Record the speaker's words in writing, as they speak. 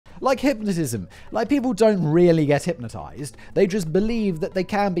Like hypnotism. Like, people don't really get hypnotized. They just believe that they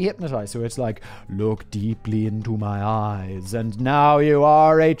can be hypnotized. So it's like, look deeply into my eyes, and now you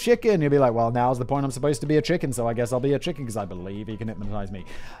are a chicken. You'll be like, well, now's the point I'm supposed to be a chicken, so I guess I'll be a chicken because I believe he can hypnotize me.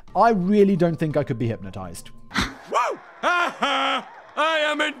 I really don't think I could be hypnotized. Whoa! I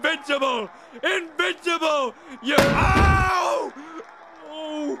am invincible! Invincible! You... Ow!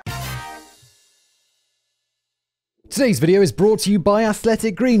 Oh! Today's video is brought to you by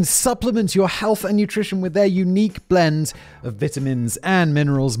Athletic Greens. Supplement your health and nutrition with their unique blend of vitamins and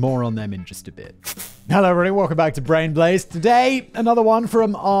minerals. More on them in just a bit. Hello everybody, welcome back to Brain Blaze. Today, another one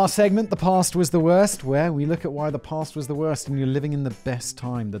from our segment, The Past Was the Worst, where we look at why the past was the worst and you're living in the best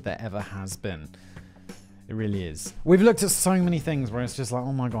time that there ever has been. It really is. We've looked at so many things where it's just like,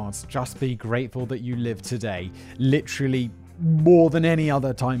 oh my god, just be grateful that you live today. Literally more than any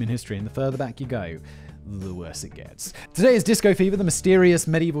other time in history. And the further back you go, the worse it gets. Today is Disco Fever, the mysterious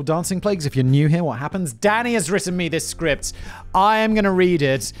medieval dancing plagues. If you're new here, what happens? Danny has written me this script. I am going to read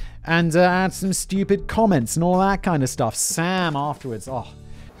it and add some stupid comments and all that kind of stuff. Sam afterwards. Oh.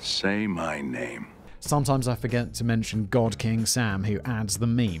 Say my name. Sometimes I forget to mention God King Sam, who adds the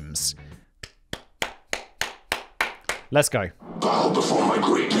memes. Let's go. Bow before my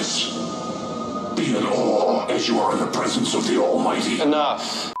greatness. Be in awe as you are in the presence of the Almighty.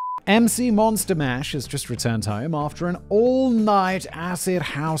 Enough. MC Monster Mash has just returned home after an all-night acid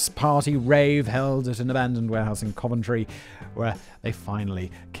house party rave held at an abandoned warehouse in Coventry, where they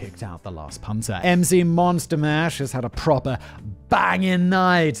finally kicked out the last punter. MC Monster Mash has had a proper banging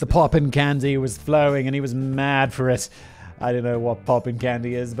night. The poppin' candy was flowing and he was mad for it. I don't know what poppin'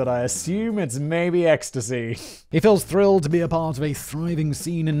 candy is, but I assume it's maybe ecstasy. He feels thrilled to be a part of a thriving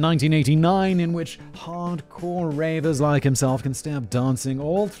scene in 1989 in which hardcore ravers like himself can stay up dancing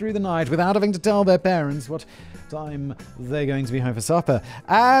all through the night without having to tell their parents what time they're going to be home for supper.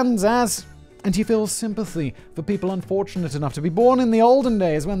 And he feels sympathy for people unfortunate enough to be born in the olden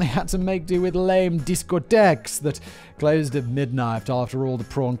days when they had to make do with lame discotheques that closed at midnight after all the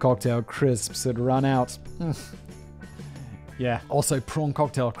prawn cocktail crisps had run out. Yeah, also prawn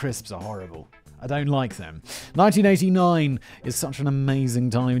cocktail crisps are horrible. I don't like them. 1989 is such an amazing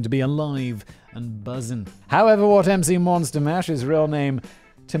time to be alive and buzzing. However, what MC Monster Mash, his real name,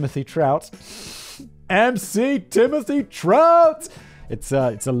 Timothy Trout. MC Timothy Trout! It's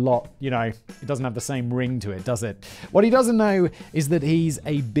a lot, you know, it doesn't have the same ring to it, does it? What he doesn't know is that he's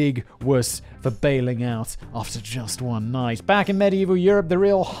a big wuss for bailing out after just one night. Back in medieval Europe, the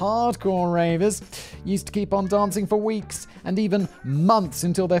real hardcore ravers used to keep on dancing for weeks and even months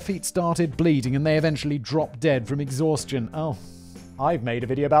until their feet started bleeding and they eventually dropped dead from exhaustion. Oh, I've made a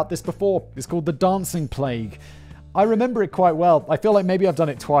video about this before. It's called The Dancing Plague. I remember it quite well. I feel like maybe I've done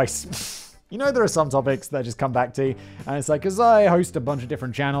it twice. You know, there are some topics that I just come back to, and it's like, because I host a bunch of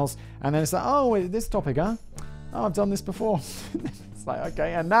different channels, and then it's like, oh, wait, this topic, huh? Oh, I've done this before. It's like,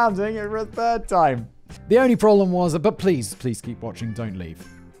 okay, and now I'm doing it for a third time. The only problem was, but please keep watching, don't leave.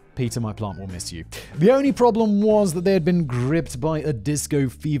 Peter, my plant will miss you. The only problem was that they had been gripped by a disco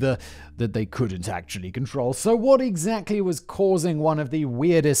fever that they couldn't actually control. So what exactly was causing one of the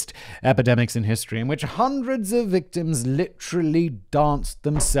weirdest epidemics in history, in which hundreds of victims literally danced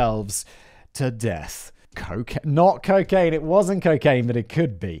themselves to death? Not cocaine. It wasn't cocaine, but it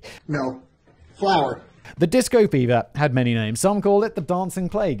could be. No. Flour. The disco fever had many names. Some call it the dancing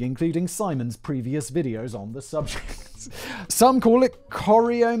plague, including Simon's previous videos on the subject. Some call it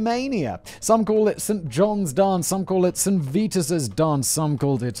choreomania. Some call it St. John's dance. Some call it St. Vitus's dance. Some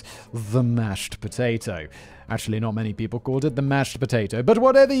called it the mashed potato. Actually, not many people called it the mashed potato, but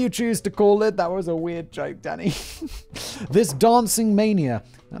whatever you choose to call it, that was a weird joke, Danny. This dancing mania,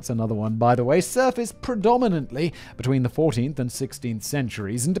 that's another one, by the way, surfaced predominantly between the 14th and 16th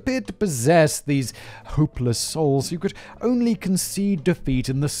centuries and appeared to possess these hopeless souls who could only concede defeat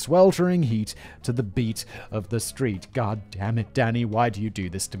in the sweltering heat to the beat of the street. God damn it, Danny, why do you do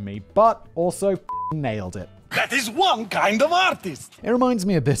this to me? But also nailed it. That is one kind of artist! It reminds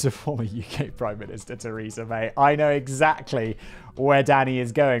me a bit of former UK Prime Minister Theresa May. I know exactly where Danny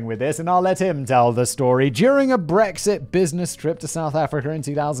is going with this, and I'll let him tell the story. During a Brexit business trip to South Africa in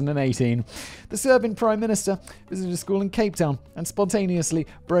 2018, the Serbian Prime Minister visited a school in Cape Town and spontaneously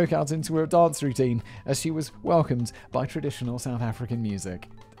broke out into a dance routine as she was welcomed by traditional South African music.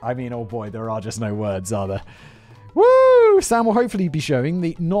 I mean, oh boy, there are just no words, are there? Woo! Sam will hopefully be showing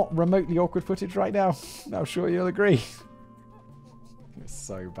the not remotely awkward footage right now. I'm sure you'll agree. It's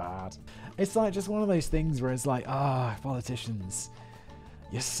so bad. It's like just one of those things where it's like, politicians,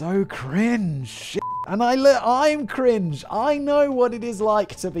 you're so cringe. Shit. And I'm cringe. I know what it is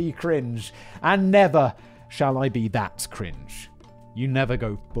like to be cringe. And never shall I be that cringe. you never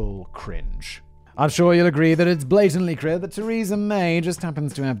go full cringe. I'm sure you'll agree that it's blatantly clear that Theresa May just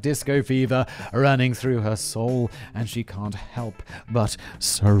happens to have disco fever running through her soul, and she can't help but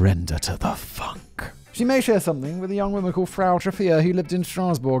surrender to the funk. She may share something with a young woman called Frau Trafia, who lived in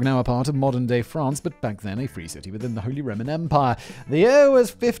Strasbourg, now a part of modern-day France, but back then a free city within the Holy Roman Empire. The year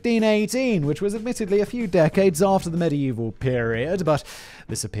was 1518, which was admittedly a few decades after the medieval period, but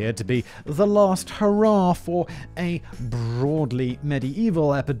this appeared to be the last hurrah for a broadly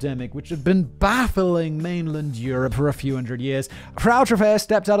medieval epidemic which had been baffling mainland Europe for a few hundred years. Frau Trafia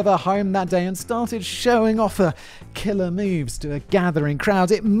stepped out of her home that day and started showing off her killer moves to a gathering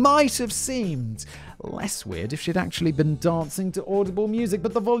crowd. It might have seemed less weird if she'd actually been dancing to audible music,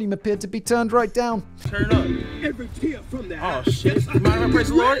 but the volume appeared to be turned right down. Turn it up. Every tear from the Oh shit. You mind if I praise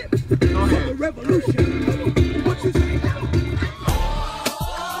the Lord? Go ahead. the revolution. What you say now?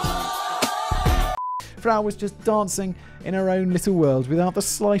 Frau was just dancing in her own little world without the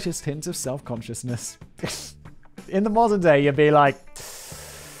slightest hint of self-consciousness. In the modern day, you'd be like,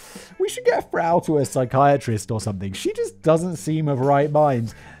 we should get Frau to a psychiatrist or something. She just doesn't seem of right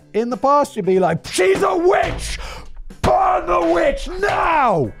mind. In the past, you'd be like, she's a witch! Burn the witch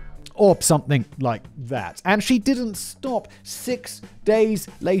now! Or something like that. And she didn't stop. 6 days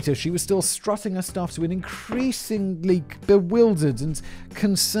later, she was still strutting her stuff to an increasingly bewildered and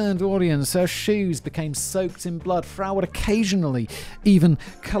concerned audience. Her shoes became soaked in blood. Frau would occasionally even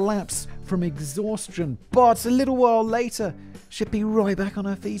collapse from exhaustion. But a little while later, she'd be right back on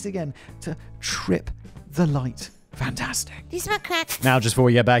her feet again to trip the light. Fantastic. These are cracks. Now, just before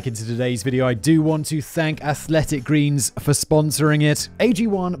we get back into today's video, I do want to thank Athletic Greens for sponsoring it.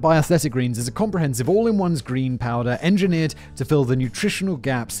 AG1 by Athletic Greens is a comprehensive all-in-one's green powder engineered to fill the nutritional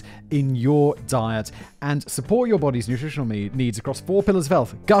gaps in your diet and support your body's nutritional needs across 4 pillars of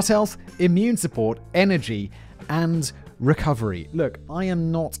health: gut health, immune support, energy, and recovery. Look, I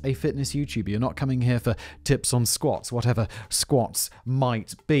am not a fitness YouTuber. You're not coming here for tips on squats, whatever squats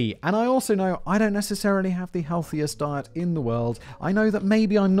might be. And I also know I don't necessarily have the healthiest diet in the world. I know that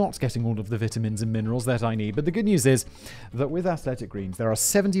maybe I'm not getting all of the vitamins and minerals that I need, but the good news is that with Athletic Greens, there are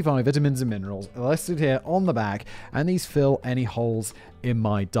 75 vitamins and minerals listed here on the back, and these fill any holes in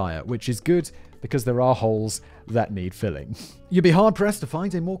my diet, which is good because there are holes that need filling. You'd be hard-pressed to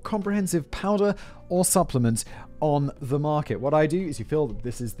find a more comprehensive powder or supplement on the market. What I do is you fill,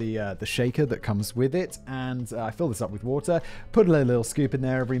 this is the shaker that comes with it, and I fill this up with water, put a little scoop in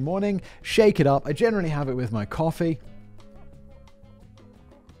there every morning, shake it up. I generally have it with my coffee.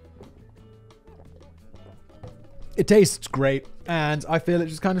 It tastes great, and I feel it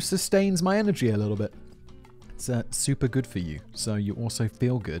just kind of sustains my energy a little bit. It's super good for you, so you also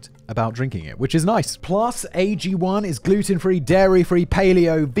feel good about drinking it, which is nice. Plus, AG1 is gluten-free, dairy-free,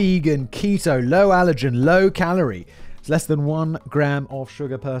 paleo, vegan, keto, low allergen, low calorie. It's less than 1 gram of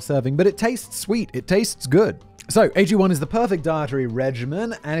sugar per serving, but it tastes sweet. It tastes good. So, AG1 is the perfect dietary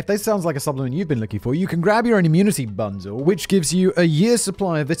regimen, and if this sounds like a supplement you've been looking for, you can grab your own immunity bundle, which gives you a year's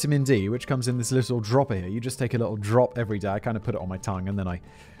supply of vitamin D, which comes in this little dropper here. You just take a little drop every day. I kind of put it on my tongue, and then I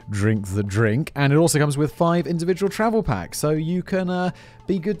drink the drink. And it also comes with 5 individual travel packs, so you can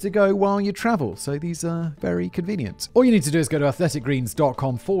be good to go while you travel. So these are very convenient. All you need to do is go to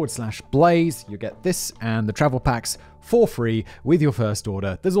athleticgreens.com/blaze. You get this and the travel packs for free with your first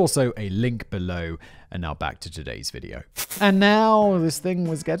order. There's also a link below. And now back to today's video. And now this thing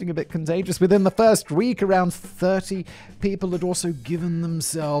was getting a bit contagious. Within the first week, around 30 people had also given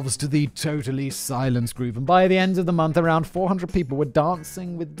themselves to the totally silent groove. And by the end of the month, around 400 people were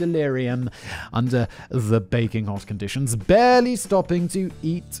dancing with delirium under the baking hot conditions, barely stopping to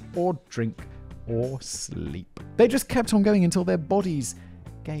eat or drink or sleep. They just kept on going until their bodies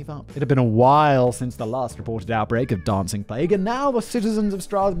gave up. It had been a while since the last reported outbreak of dancing plague, and now the citizens of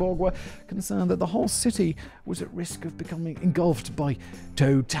Strasbourg were concerned that the whole city was at risk of becoming engulfed by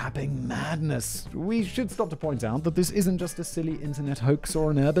toe-tapping madness. We should stop to point out that this isn't just a silly internet hoax or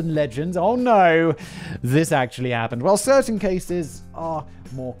an urban legend. Oh no, this actually happened. While certain cases are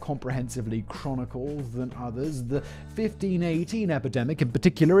more comprehensively chronicled than others, the 1518 epidemic in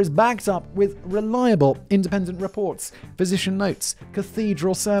particular is backed up with reliable independent reports, physician notes,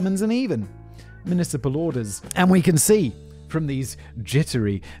 cathedral sermons, and even municipal orders. And we can see from these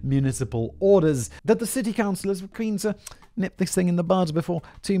jittery municipal orders that the city councillors were keen to nip this thing in the bud before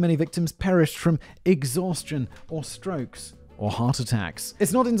too many victims perished from exhaustion or strokes or heart attacks.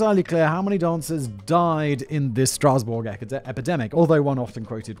 It's not entirely clear how many dancers died in this Strasbourg epidemic, although one often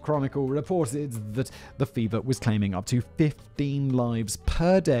quoted chronicle reported that the fever was claiming up to 15 lives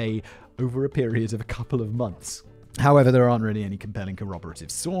per day over a period of a couple of months. However, there aren't really any compelling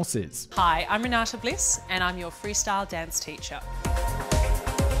corroborative sources. Hi, I'm Renata Bliss, and I'm your freestyle dance teacher.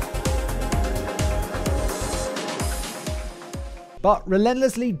 But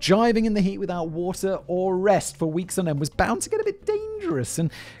relentlessly jiving in the heat without water or rest for weeks on end was bound to get a bit dangerous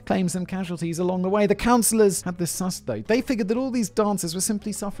and claim some casualties along the way. The counsellors had this sus though. They figured that all these dancers were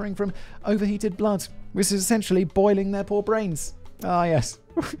simply suffering from overheated blood, which is essentially boiling their poor brains. Ah, yes.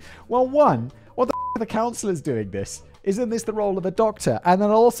 Well, one, what the f*** are the counsellors doing this? Isn't this the role of a doctor? And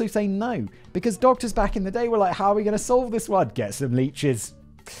then I'll also say no, because doctors back in the day were like, how are we going to solve this one? Get some leeches.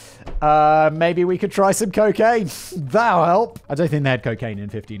 Maybe we could try some cocaine. That'll help. I don't think they had cocaine in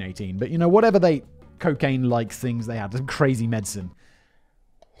 1518, but you know, whatever cocaine-like things they had, some crazy medicine.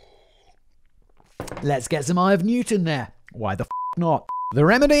 Let's get some Eye of Newton there. Why the f*** not? The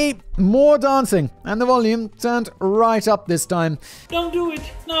remedy? More dancing. And the volume turned right up this time. Don't do it.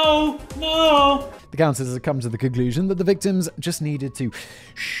 No, no. The counsellors had come to the conclusion that the victims just needed to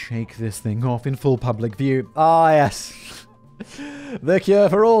shake this thing off in full public view. Ah, yes. The cure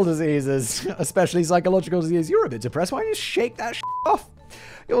for all diseases, especially psychological disease. You're a bit depressed. Why don't you shake that off?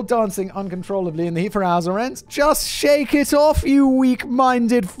 You're dancing uncontrollably in the heat for hours or ends. Just shake it off, you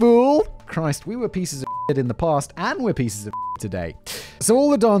weak-minded fool. Christ, we were pieces of shit in the past, and we're pieces of shit today. So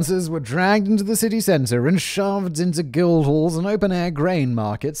all the dancers were dragged into the city centre and shoved into guild halls and open-air grain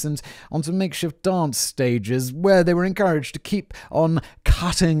markets and onto makeshift dance stages where they were encouraged to keep on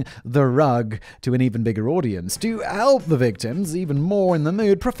cutting the rug to an even bigger audience. To help the victims even more in the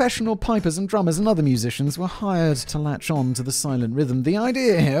mood, professional pipers and drummers and other musicians were hired to latch on to the silent rhythm. The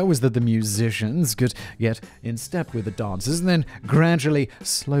idea here was that the musicians could get in step with the dancers and then gradually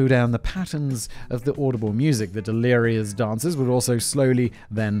slow down the patterns of the audible music. The delirious dancers would also slowly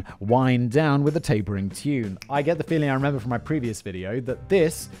then wind down with a tapering tune. I get the feeling I remember from my previous video that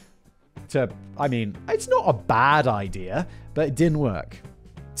this, it's not a bad idea, but it didn't work.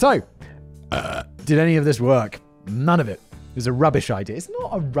 So, did any of this work? None of it. It was a rubbish idea. It's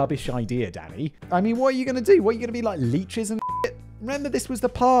not a rubbish idea, Danny. I mean, what are you going to do? What are you going to be like, leeches and shit? Remember, this was the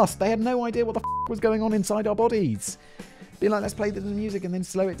past. They had no idea what the was going on inside our bodies. Be like, let's play the music and then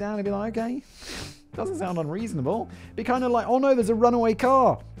slow it down and be like, okay. Doesn't sound unreasonable. Be kind of like, oh no, there's a runaway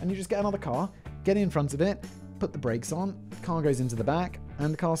car. And you just get another car, get in front of it, put the brakes on, car goes into the back,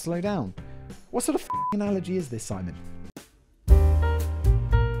 and the car slow down. What sort of analogy is this, Simon?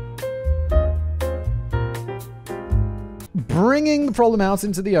 Bringing the problem out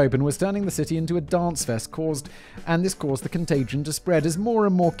into the open was turning the city into a dance fest, and this caused the contagion to spread as more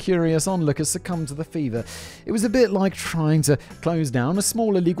and more curious onlookers succumbed to the fever. It was a bit like trying to close down a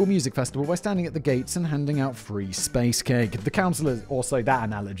small illegal music festival by standing at the gates and handing out free space cake. The councillors, also that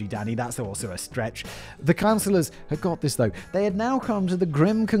analogy, Danny, that's also a stretch. The councillors had got this though. They had now come to the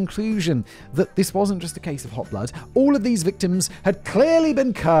grim conclusion that this wasn't just a case of hot blood. All of these victims had clearly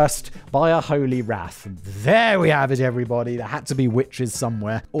been cursed by a holy wrath. There we have it, everybody. There had to be witches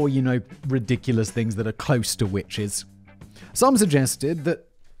somewhere, or, you know, ridiculous things that are close to witches. Some suggested that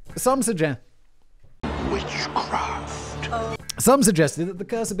the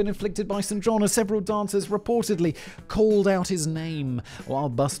curse had been inflicted by St. John, as several dancers reportedly called out his name while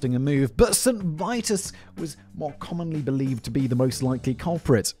busting a move, but St. Vitus was more commonly believed to be the most likely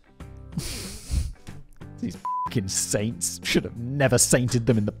culprit. These fucking saints should have never sainted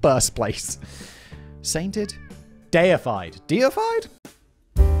them in the first place. Sainted? Deified. Deified?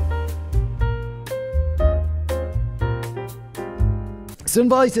 St.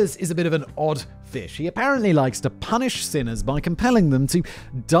 Vitus is a bit of an odd fish. He apparently likes to punish sinners by compelling them to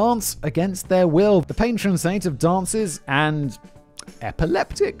dance against their will. The patron saint of dancers and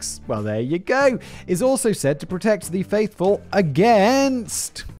epileptics, well, there you go, is also said to protect the faithful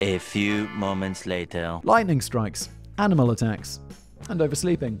against a few moments later lightning strikes, animal attacks, and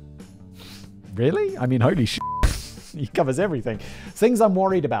oversleeping. Really? I mean, holy shit. He covers everything. Things I'm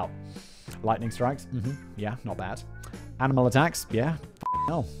worried about. Lightning strikes. Yeah, not bad. Animal attacks. Yeah.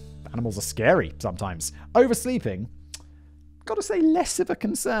 Hell. Animals are scary sometimes. Oversleeping. Gotta say, less of a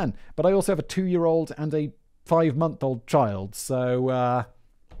concern. But I also have a 2-year-old and a 5-month-old child. So,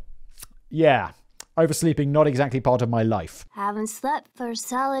 yeah. Oversleeping, not exactly part of my life. Haven't slept for a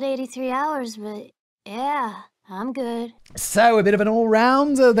solid 83 hours, but yeah. I'm good. So, a bit of an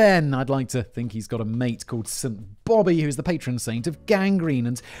all-rounder then. I'd like to think he's got a mate called St. Bobby, who's the patron saint of gangrene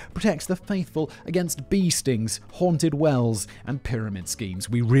and protects the faithful against bee stings, haunted wells, and pyramid schemes.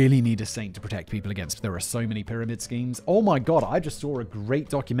 We really need a saint to protect people against. There are so many pyramid schemes. Oh my god, I just saw a great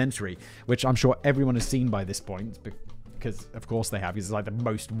documentary, which I'm sure everyone has seen by this point, because of course they have. It's like the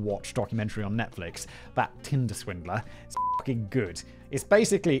most watched documentary on Netflix. That Tinder swindler. It's fucking good. It's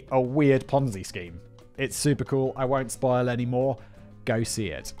basically a weird Ponzi scheme. It's super cool. I won't spoil anymore. Go see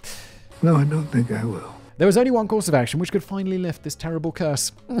it. No, I don't think I will. There was only one course of action which could finally lift this terrible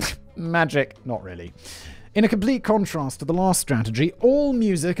curse. Magic. Not really. In a complete contrast to the last strategy, all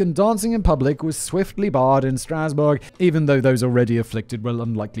music and dancing in public was swiftly barred in Strasbourg, even though those already afflicted were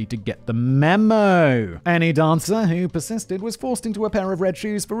unlikely to get the memo. Any dancer who persisted was forced into a pair of red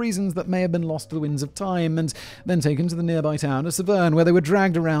shoes for reasons that may have been lost to the winds of time, and then taken to the nearby town of Severn, where they were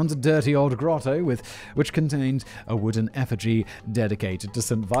dragged around a dirty old grotto which contained a wooden effigy dedicated to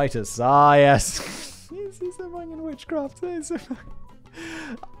St. Vitus. Ah, yes. This is something in witchcraft. This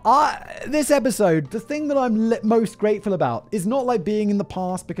episode, the thing that I'm most grateful about is not like being in the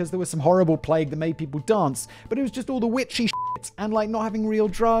past because there was some horrible plague that made people dance, but it was just all the witchy shit and like not having real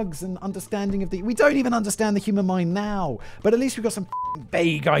drugs and understanding of we don't even understand the human mind now, but at least we've got some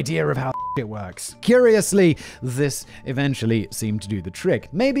vague idea of how it works. Curiously, this eventually seemed to do the trick.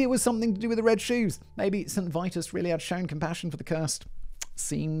 Maybe it was something to do with the red shoes. Maybe St. Vitus really had shown compassion for the cursed.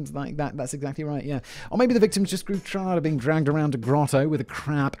 Seems like that. That's exactly right, yeah. Or maybe the victims just grew tired of being dragged around a grotto with a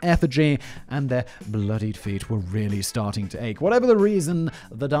crap effigy and their bloodied feet were really starting to ache. Whatever the reason,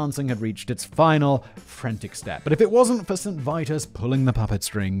 the dancing had reached its final frantic step. But if it wasn't for St. Vitus pulling the puppet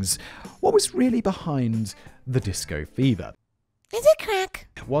strings, what was really behind the disco fever? Is it crack?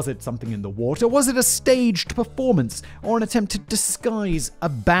 Was it something in the water? Was it a staged performance or an attempt to disguise a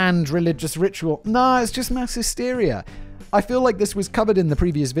banned religious ritual? No, it's just mass hysteria. I feel like this was covered in the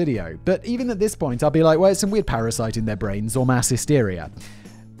previous video, but even at this point, I'll be like, well, it's some weird parasite in their brains or mass hysteria.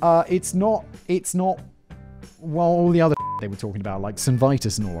 It's not, well, all the other they were talking about, like St.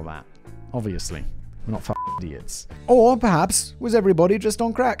 Vitus and all of that. Obviously. We're not idiots. Or perhaps, was everybody just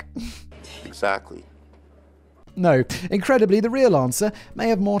on crack? Exactly. No, incredibly, the real answer may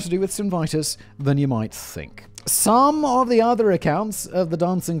have more to do with St. Vitus than you might think. Some of the other accounts of the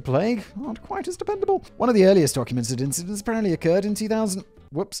dancing plague aren't quite as dependable. One of the earliest documented incidents apparently occurred in 2000...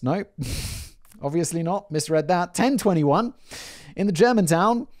 Whoops, no. Obviously not. Misread that. 1021 in the German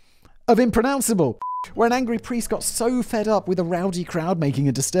town of Impronounceable, where an angry priest got so fed up with a rowdy crowd making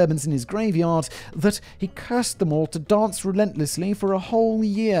a disturbance in his graveyard that he cursed them all to dance relentlessly for a whole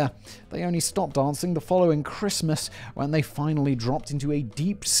year. They only stopped dancing the following Christmas when they finally dropped into a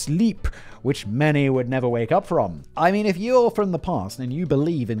deep sleep, which many would never wake up from. I mean, if you're from the past and you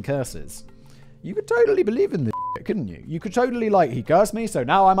believe in curses, you could totally believe in this shit, couldn't you? You could totally he cursed me, so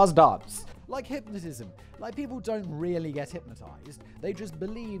now I must dance. Like hypnotism. Like, people don't really get hypnotized. They just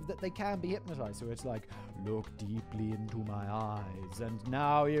believe that they can be hypnotized. So it's like, look deeply into my eyes, and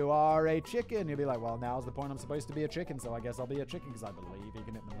now you are a chicken. You'll be like, well, now's the point I'm supposed to be a chicken, so I guess I'll be a chicken because I believe he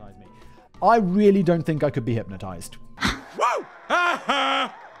can hypnotize me. I really don't think I could be hypnotized. Whoa! Ha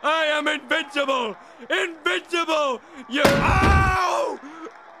ha! I am invincible! Invincible! You... Ow!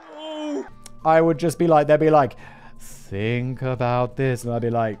 Oh! I would just be like, they'd be like, think about this. And I'd be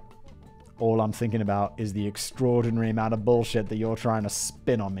like, all I'm thinking about is the extraordinary amount of bullshit that you're trying to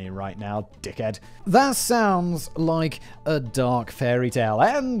spin on me right now, dickhead. That sounds like a dark fairy tale.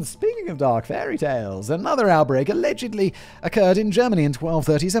 And speaking of dark fairy tales, another outbreak allegedly occurred in Germany in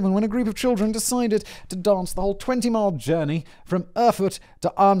 1237 when a group of children decided to dance the whole 20-mile journey from Erfurt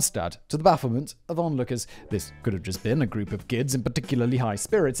to Arnstadt to the bafflement of onlookers. This could have just been a group of kids in particularly high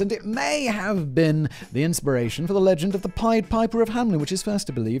spirits, and it may have been the inspiration for the legend of the Pied Piper of Hamelin, which is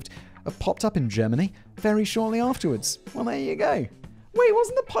first believed popped up in Germany very shortly afterwards. Well, there you go. Wait,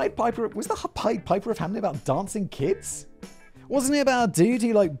 was the Pied Piper of Hamelin about dancing kids? Wasn't it about a dude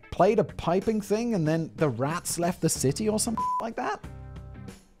who played a piping thing and then the rats left the city or something like that?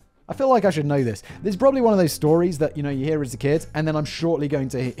 I feel like I should know this. This is probably one of those stories that, you hear as a kid, and then I'm shortly going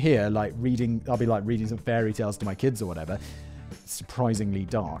to hear, I'll be reading some fairy tales to my kids or whatever. Surprisingly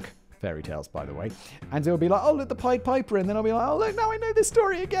dark fairy tales, by the way. And it'll be like, oh, look, the Pied Piper. And then I'll be like, oh, look, now I know this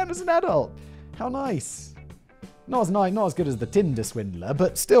story again as an adult. How nice. Not as good as the Tinder swindler,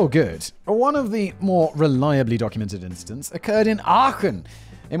 but still good. One of the more reliably documented incidents occurred in Aachen,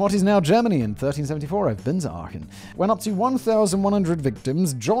 in what is now Germany, in 1374. I've been to Aachen. When up to 1,100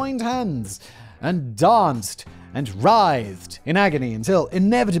 victims joined hands and danced and writhed in agony until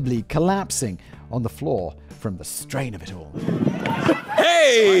inevitably collapsing on the floor from the strain of it all.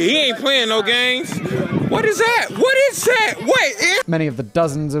 Hey, he ain't playing no games. What is that? What is that? Wait. Many of the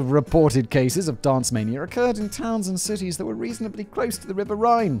dozens of reported cases of dance mania occurred in towns and cities that were reasonably close to the River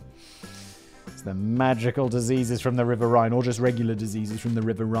Rhine. It's the magical diseases from the River Rhine, or just regular diseases from the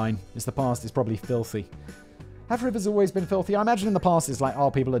River Rhine. It's the past is probably filthy. Have rivers always been filthy? I imagine in the past it's like, oh,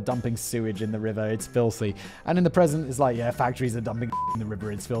 people are dumping sewage in the river, it's filthy. And in the present it's like, yeah, factories are dumping in the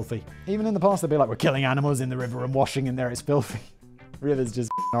river, it's filthy. Even in the past they'd be like, we're killing animals in the river and washing in there, it's filthy. Rivers just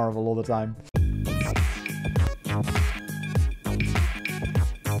horrible all the time.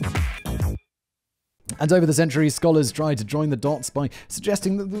 And over the centuries, scholars tried to join the dots by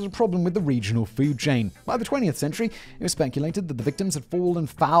suggesting that there was a problem with the regional food chain. By the 20th century, it was speculated that the victims had fallen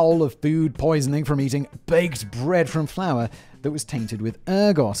foul of food poisoning from eating baked bread from flour that was tainted with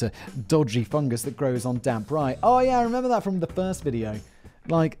ergot, a dodgy fungus that grows on damp rye. Oh yeah, I remember that from the first video.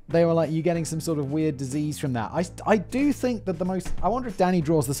 Like, they were like, you getting some sort of weird disease from that. I do think that I wonder if Danny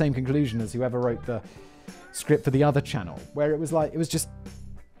draws the same conclusion as whoever wrote the script for the other channel, where it was just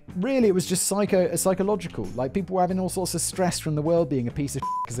psychological. Like, people were having all sorts of stress from the world being a piece of shit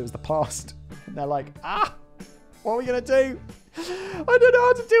because it was the past. And they're like, what are we going to do? I don't know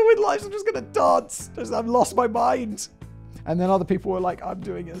how to deal with life, so I'm just going to dance. I've lost my mind. And then other people were like, I'm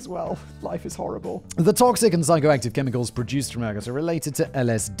doing it as well. Life is horrible. The toxic and psychoactive chemicals produced from ergot are related to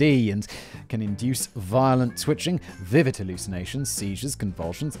LSD and can induce violent twitching, vivid hallucinations, seizures,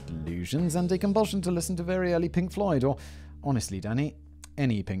 convulsions, delusions, and a compulsion to listen to very early Pink Floyd. Or, honestly, Danny,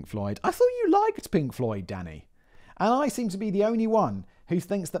 any Pink Floyd. I thought you liked Pink Floyd, Danny. And I seem to be the only one who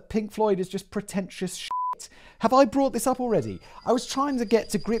thinks that Pink Floyd is just pretentious shit. Have I brought this up already? I was trying to get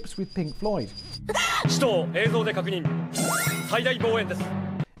to grips with Pink Floyd.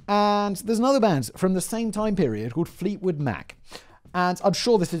 And there's another band from the same time period called Fleetwood Mac. And I'm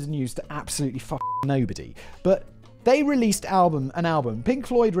sure this is news to absolutely fucking nobody. But they released an album. Pink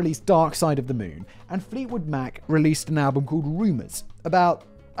Floyd released Dark Side of the Moon. And Fleetwood Mac released an album called Rumours. I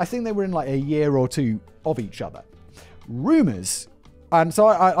think they were in like a year or two of each other. Rumours. And so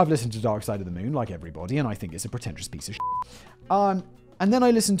I've listened to Dark Side of the Moon, like everybody, and I think it's a pretentious piece of shit. And then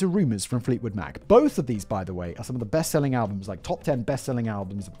I listened to Rumours from Fleetwood Mac. Both of these, by the way, are some of the best-selling albums, like top 10 best-selling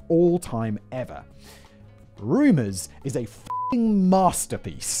albums of all time ever. Rumours is a f***ing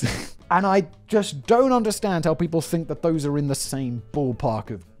masterpiece. And I just don't understand how people think that those are in the same ballpark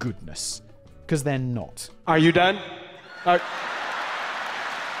of goodness. Because they're not. Are you done? Are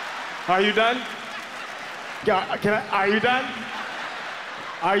you done? Are you done?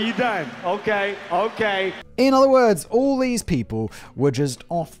 Are you done? Okay, okay. In other words, all these people were just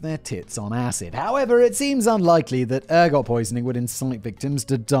off their tits on acid. However, it seems unlikely that ergot poisoning would incite victims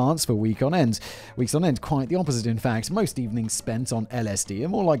to dance for weeks on end. Quite the opposite, in fact. Most evenings spent on LSD are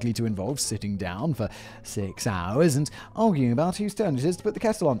more likely to involve sitting down for 6 hours and arguing about whose turn it is to put the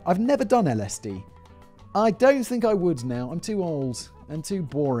kettle on. I've never done LSD. I don't think I would now. I'm too old and too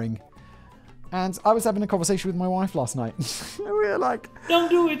boring. And I was having a conversation with my wife last night. We were like, don't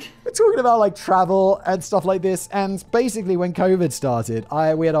do it. We're talking about like travel and stuff like this. And basically when COVID started,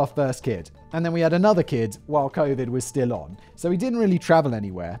 we had our first kid. And then we had another kid while COVID was still on. So we didn't really travel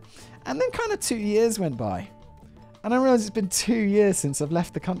anywhere. And then kind of 2 years went by. And I realized it's been 2 years since I've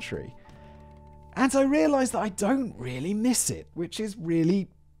left the country. And I realized that I don't really miss it, which is really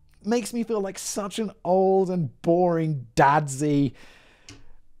makes me feel like such an old and boring dadsy,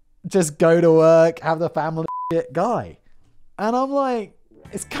 just go to work, have the family shit guy. And I'm like,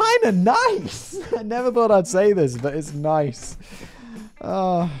 it's kind of nice. I never thought I'd say this, but it's nice.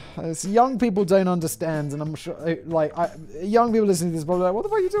 Young people don't understand, and I'm sure, young people listening to this probably like, what the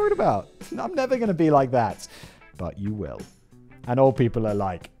fuck are you talking about? I'm never going to be like that. But you will. And old people are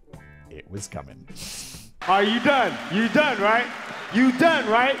like, it was coming. Are you done? You done, right? You done,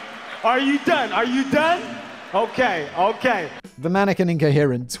 right? Are you done? Are you done? Okay, okay. The manic and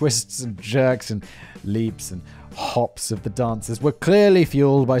incoherent twists and jerks and leaps and hops of the dancers were clearly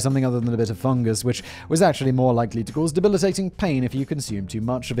fueled by something other than a bit of fungus, which was actually more likely to cause debilitating pain if you consumed too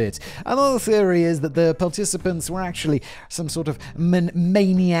much of it. Another theory is that the participants were actually some sort of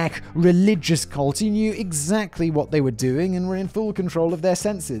maniac religious cult who knew exactly what they were doing and were in full control of their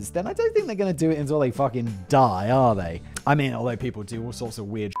senses. Then I don't think they're going to do it until they fucking die, are they? I mean, although people do all sorts of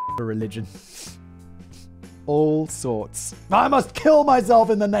weird shit for religion. All sorts. I must kill myself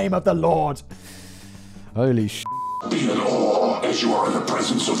in the name of the Lord. Holy shit. Be in awe as you are in the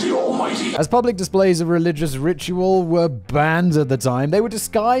presence of the Almighty. As public displays of religious ritual were banned at the time, they were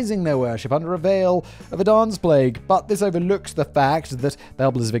disguising their worship under a veil of a dance plague. But this overlooks the fact that the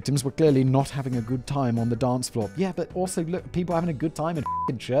helpless victims were clearly not having a good time on the dance floor. Yeah, but also look, people having a good time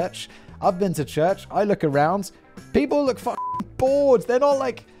in church. I've been to church. I look around. People look fucking bored. They're not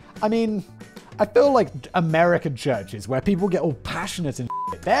like, I mean, I feel like American churches where people get all passionate and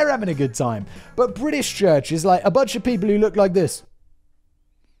shit, they're having a good time. But British churches, like a bunch of people who look like this.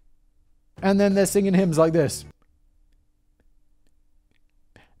 And then they're singing hymns like this.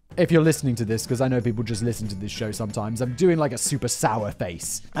 If you're listening to this, because I know people just listen to this show sometimes, I'm doing like a super sour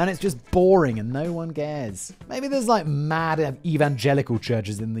face. And it's just boring and no one cares. Maybe there's like mad evangelical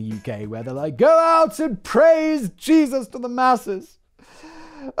churches in the UK where they're like, go out and praise Jesus to the masses.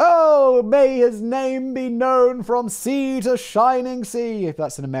 Oh, may his name be known from sea to shining sea.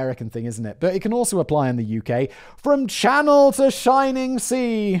 That's an American thing, isn't it? But it can also apply in the UK. From channel to shining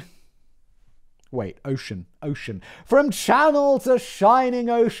sea. Wait, ocean. From channel to shining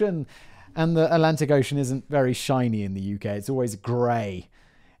ocean. And the Atlantic Ocean isn't very shiny in the UK. It's always grey.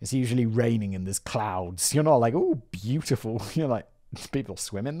 It's usually raining and there's clouds. You're not like, oh, beautiful. You're like, people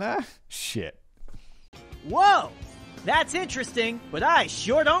swim in there? Shit. Whoa! That's interesting, but I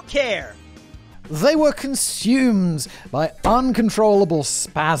sure don't care. They were consumed by uncontrollable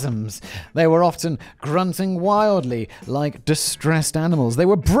spasms. They were often grunting wildly like distressed animals. They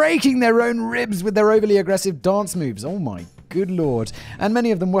were breaking their own ribs with their overly aggressive dance moves. Oh my good lord. And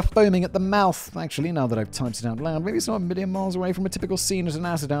many of them were foaming at the mouth. Actually, now that I've typed it out loud, maybe it's not a million miles away from a typical scene at an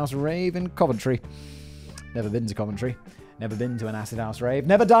acid house rave in Coventry. Never been to Coventry. Never been to an acid house rave.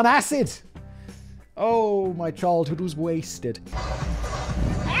 Never done acid! Oh, my childhood was wasted.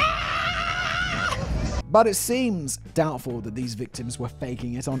 But it seems doubtful that these victims were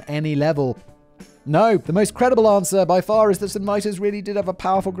faking it on any level. No, the most credible answer by far is that St. Vitus really did have a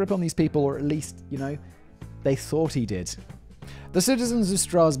powerful grip on these people, or at least, they thought he did. The citizens of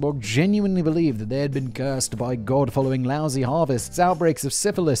Strasbourg genuinely believed that they had been cursed by God following lousy harvests, outbreaks of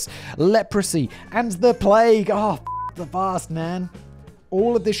syphilis, leprosy, and the plague. Oh, the vast, man.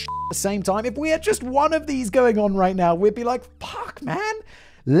 All of this at the same time. If we had just one of these going on right now, we'd be like, fuck, man.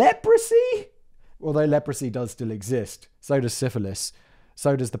 Leprosy? Although leprosy does still exist. So does syphilis.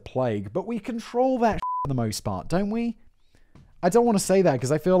 So does the plague. But we control that for the most part, don't we? I don't want to say that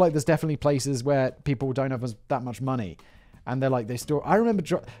because I feel like there's definitely places where people don't have that much money. And they're like, they still... I remember,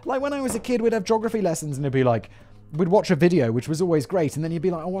 like when I was a kid, we'd have geography lessons and it'd be like, we'd watch a video, which was always great. And then you'd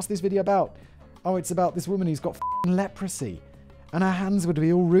be like, oh, what's this video about? Oh, it's about this woman who's got leprosy. And her hands would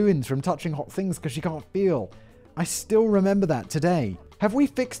be all ruined from touching hot things because she can't feel. I still remember that today. Have we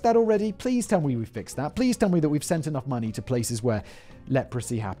fixed that already? Please tell me we fixed that. Please tell me that we've sent enough money to places where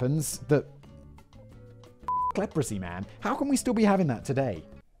leprosy happens. That leprosy, man. How can we still be having that today?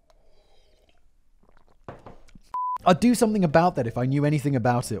 I'd do something about that if I knew anything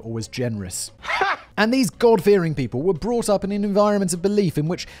about it or was generous. And these God-fearing people were brought up in an environment of belief in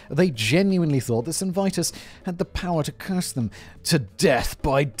which they genuinely thought that St. Vitus had the power to curse them to death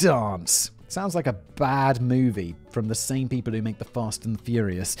by dance. Sounds like a bad movie from the same people who make The Fast and the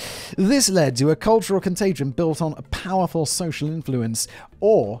Furious. This led to a cultural contagion built on a powerful social influence,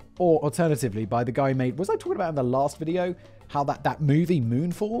 or alternatively by the guy who made... Was I talking about in the last video? How that movie,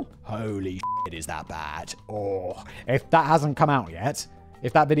 Moonfall? Holy shit, is that bad? Oh, if that hasn't come out yet...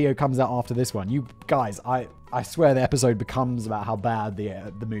 If that video comes out after this one, you guys, I swear the episode becomes about how bad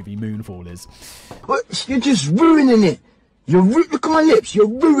the movie Moonfall is. What? You're just ruining it. Look at my lips. You're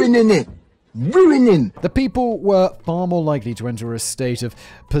ruining it. Ruining. The people were far more likely to enter a state of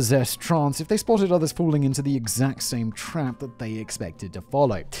possessed trance if they spotted others falling into the exact same trap that they expected to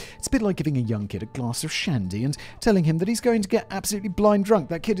follow. It's a bit like giving a young kid a glass of shandy and telling him that he's going to get absolutely blind drunk.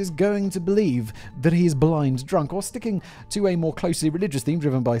 That kid is going to believe that he is blind drunk. Or sticking to a more closely religious theme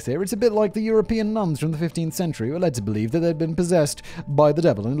driven by fear, it's a bit like the European nuns from the 15th century who were led to believe that they'd been possessed by the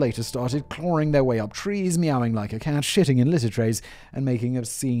devil and later started clawing their way up trees, meowing like a cat, shitting in litter trays, and making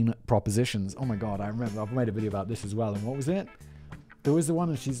obscene propositions. Oh my god, I remember, I've made a video about this as well, and what was it? There was the one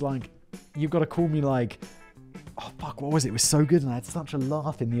and she's like, you've got to call me like, oh fuck, what was it? It was so good and I had such a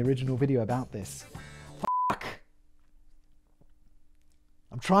laugh in the original video about this. Fuck.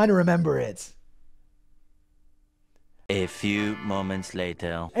 I'm trying to remember it. A few moments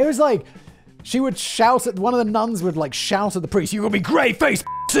later. It was like, she would shout at, one of the nuns would like shout at the priest, "You will be grey face,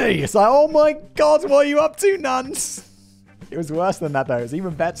 p***y!" It's like, oh my god, what are you up to, nuns? It was worse than that though, it was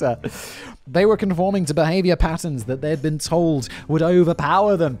even better. They were conforming to behavior patterns that they'd been told would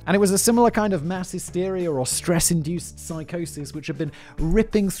overpower them. And it was a similar kind of mass hysteria or stress-induced psychosis which had been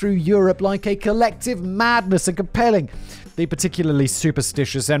ripping through Europe like a collective madness and compelling the particularly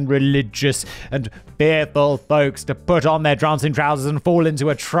superstitious and religious and fearful folks to put on their dancing trousers and fall into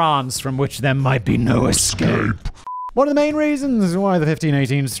a trance from which there might be no escape. One of the main reasons why the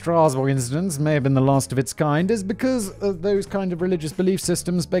 1518 Strasbourg incident may have been the last of its kind is because those kind of religious belief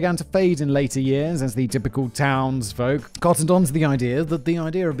systems began to fade in later years as the typical townsfolk cottoned on to the idea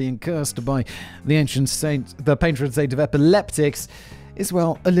of being cursed by the ancient saint, the patron saint of epileptics, is,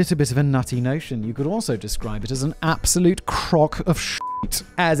 well, a little bit of a nutty notion. You could also describe it as an absolute crock of shit.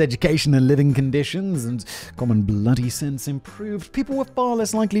 As education and living conditions and common bloody sense improved, people were far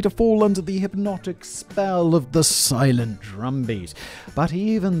less likely to fall under the hypnotic spell of the silent drumbeat. But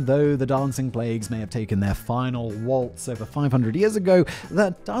even though the dancing plagues may have taken their final waltz over 500 years ago,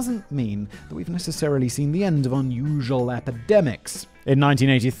 that doesn't mean that we've necessarily seen the end of unusual epidemics. In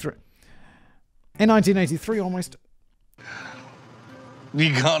 1983, almost...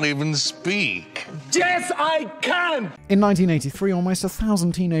 You can't even speak. Yes, I can! In 1983, almost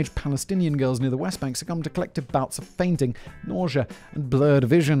 1,000 teenage Palestinian girls near the West Bank succumbed to collective bouts of fainting, nausea, and blurred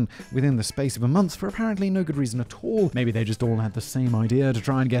vision within the space of a month for apparently no good reason at all. Maybe they just all had the same idea to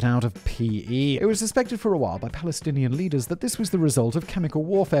try and get out of PE. It was suspected for a while by Palestinian leaders that this was the result of chemical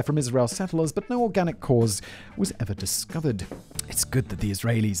warfare from Israel's settlers, but no organic cause was ever discovered. It's good that the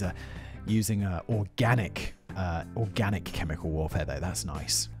Israelis are using organic chemical warfare, though. That's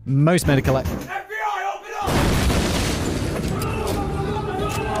nice. Most medical... FBI, open up!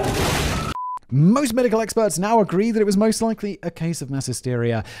 Most medical experts now agree that it was most likely a case of mass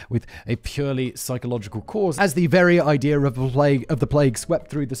hysteria with a purely psychological cause. As the very idea of the plague swept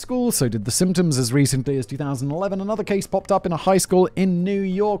through the school, so did the symptoms. As recently as 2011, another case popped up in a high school in New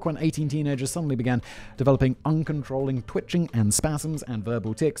York when 18 teenagers suddenly began developing uncontrolling twitching and spasms and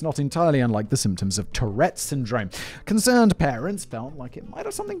verbal tics, not entirely unlike the symptoms of Tourette's syndrome. Concerned parents felt like it might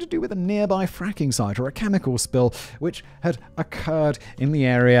have something to do with a nearby fracking site or a chemical spill which had occurred in the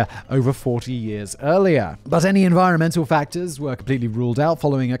area over 40 years earlier. But any environmental factors were completely ruled out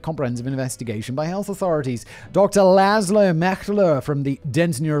following a comprehensive investigation by health authorities. Dr. Laszlo Mechtler from the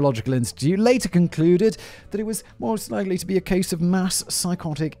Denton Neurological Institute later concluded that it was most likely to be a case of mass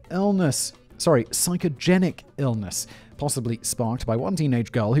psychogenic illness, possibly sparked by one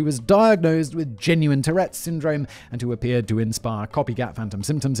teenage girl who was diagnosed with genuine Tourette's syndrome and who appeared to inspire copycat phantom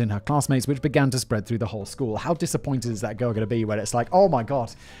symptoms in her classmates, which began to spread through the whole school. How disappointed is that girl going to be when it's like, oh my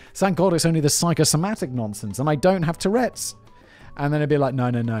god, thank god it's only the psychosomatic nonsense and I don't have Tourette's? And then it'd be like, no.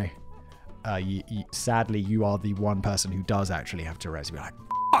 Sadly, you are the one person who does actually have Tourette's. You'd be like,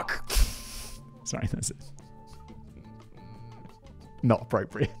 fuck! Sorry, that's it. Not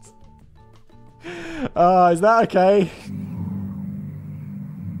appropriate. Is that okay?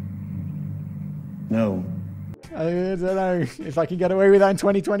 No. I don't know. If I can get away with that in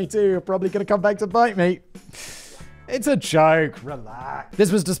 2022, you're probably going to come back to bite me. It's a joke. Relax.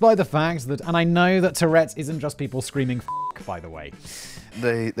 This was despite the fact that, and I know that Tourette's isn't just people screaming f***, by the way.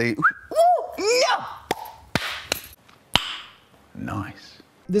 They... No! Nice.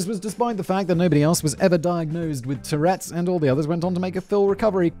 This was despite the fact that nobody else was ever diagnosed with Tourette's and all the others went on to make a full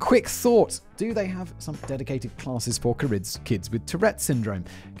recovery. Quick thought. Do they have some dedicated classes for kids with Tourette's syndrome?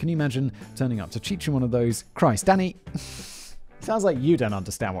 Can you imagine turning up to teach you one of those? Christ, Danny. Sounds like you don't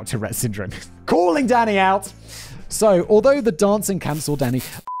understand what Tourette's syndrome is. Calling Danny out. So, although dancing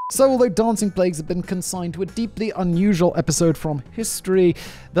plagues have been consigned to a deeply unusual episode from history,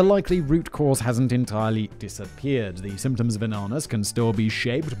 the likely root cause hasn't entirely disappeared. The symptoms of an illness can still be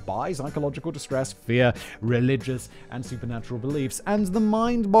shaped by psychological distress, fear, religious and supernatural beliefs, and the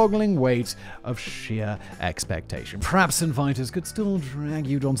mind-boggling weight of sheer expectation. Perhaps inviters could still drag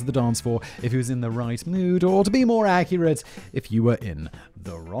you onto the dance floor if you was in the right mood, or to be more accurate, if you were in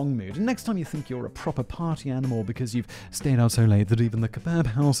the wrong mood. And next time you think you're a proper party animal because you've stayed out so late that even the kebab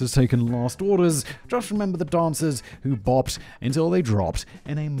house has taken last orders, just remember the dancers who bopped until they dropped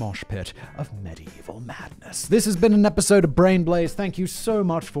in a mosh pit of medieval madness. This has been an episode of Brain Blaze. Thank you so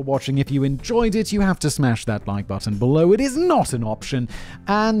much for watching. If you enjoyed it, you have to smash that like button below. It is not an option.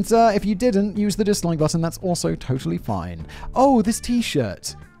 And if you didn't, use the dislike button. That's also totally fine. Oh, this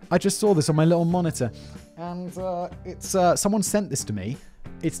t-shirt. I just saw this on my little monitor. And it's someone sent this to me.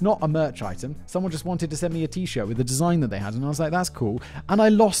 It's not a merch item. Someone just wanted to send me a t-shirt with the design that they had, and I was like, that's cool. And I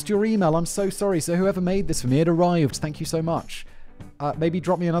lost your email. I'm so sorry. So whoever made this for me, it arrived. Thank you so much. Maybe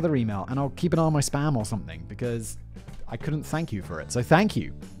drop me another email, and I'll keep an eye on my spam or something, because I couldn't thank you for it. So thank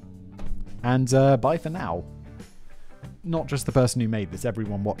you. And bye for now. Not just the person who made this,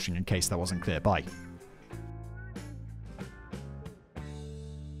 everyone watching, in case that wasn't clear. Bye.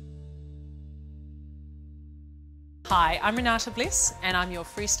 Hi, I'm Renata Bliss and I'm your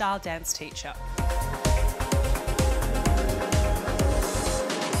freestyle dance teacher.